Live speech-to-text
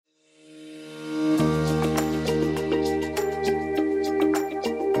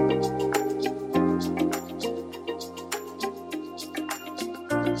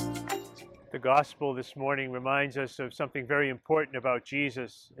gospel this morning reminds us of something very important about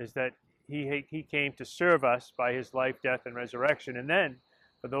Jesus, is that he came to serve us by his life, death, and resurrection. And then,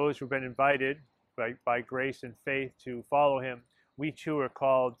 for those who've been invited by grace and faith to follow him, we too are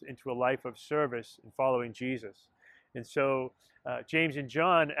called into a life of service in following Jesus. And so James and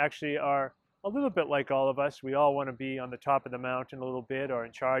John actually are a little bit like all of us. We all want to be on the top of the mountain a little bit or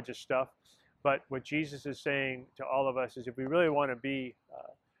in charge of stuff. But what Jesus is saying to all of us is if we really want to be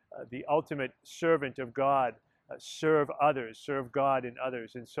the ultimate servant of God, serve others, serve God and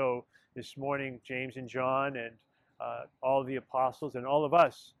others. And so this morning, James and John and all the apostles and all of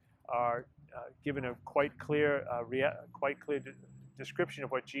us are given a quite clear description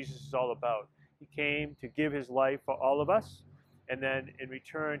of what Jesus is all about. He came to give his life for all of us, and then in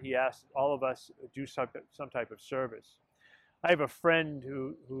return, he asked all of us to do some type of service. I have a friend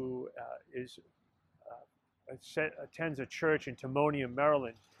who attends a church in Timonium,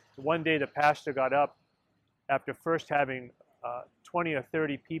 Maryland. One day the pastor got up after first having 20 or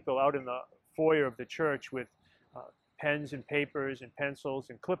 30 people out in the foyer of the church with pens and papers and pencils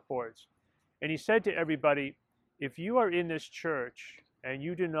and clipboards. And he said to everybody, if you are in this church and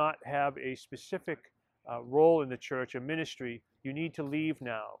you do not have a specific role in the church, a ministry, you need to leave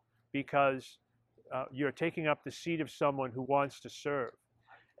now because you're taking up the seat of someone who wants to serve.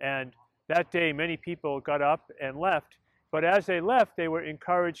 And that day, many people got up and left. But as they left, they were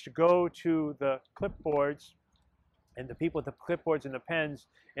encouraged to go to the clipboards and the people with the clipboards and the pens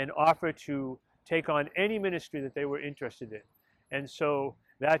and offer to take on any ministry that they were interested in. And so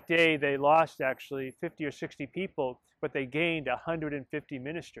that day, they lost actually 50 or 60 people, but they gained 150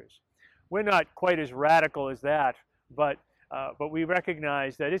 ministers. We're not quite as radical as that, but we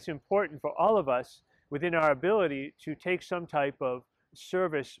recognize that it's important for all of us within our ability to take some type of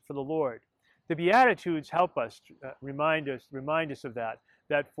service for the Lord. The Beatitudes help us, remind us of that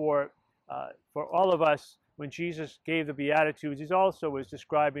for all of us, when Jesus gave the Beatitudes, he also was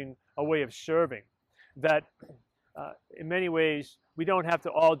describing a way of serving, that in many ways, we don't have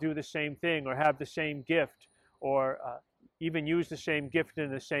to all do the same thing or have the same gift or even use the same gift in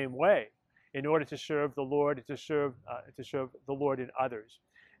the same way in order to serve the Lord and to serve the Lord in others.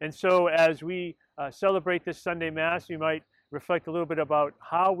 And so as we celebrate this Sunday Mass, we might reflect a little bit about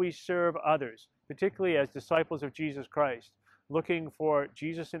how we serve others, particularly as disciples of Jesus Christ, looking for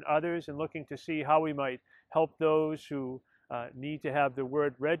Jesus in others and looking to see how we might help those who need to have the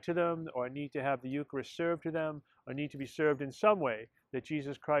word read to them or need to have the Eucharist served to them or need to be served in some way, that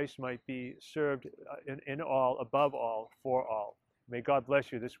Jesus Christ might be served in all, above all, for all. May God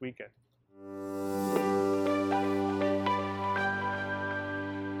bless you this weekend.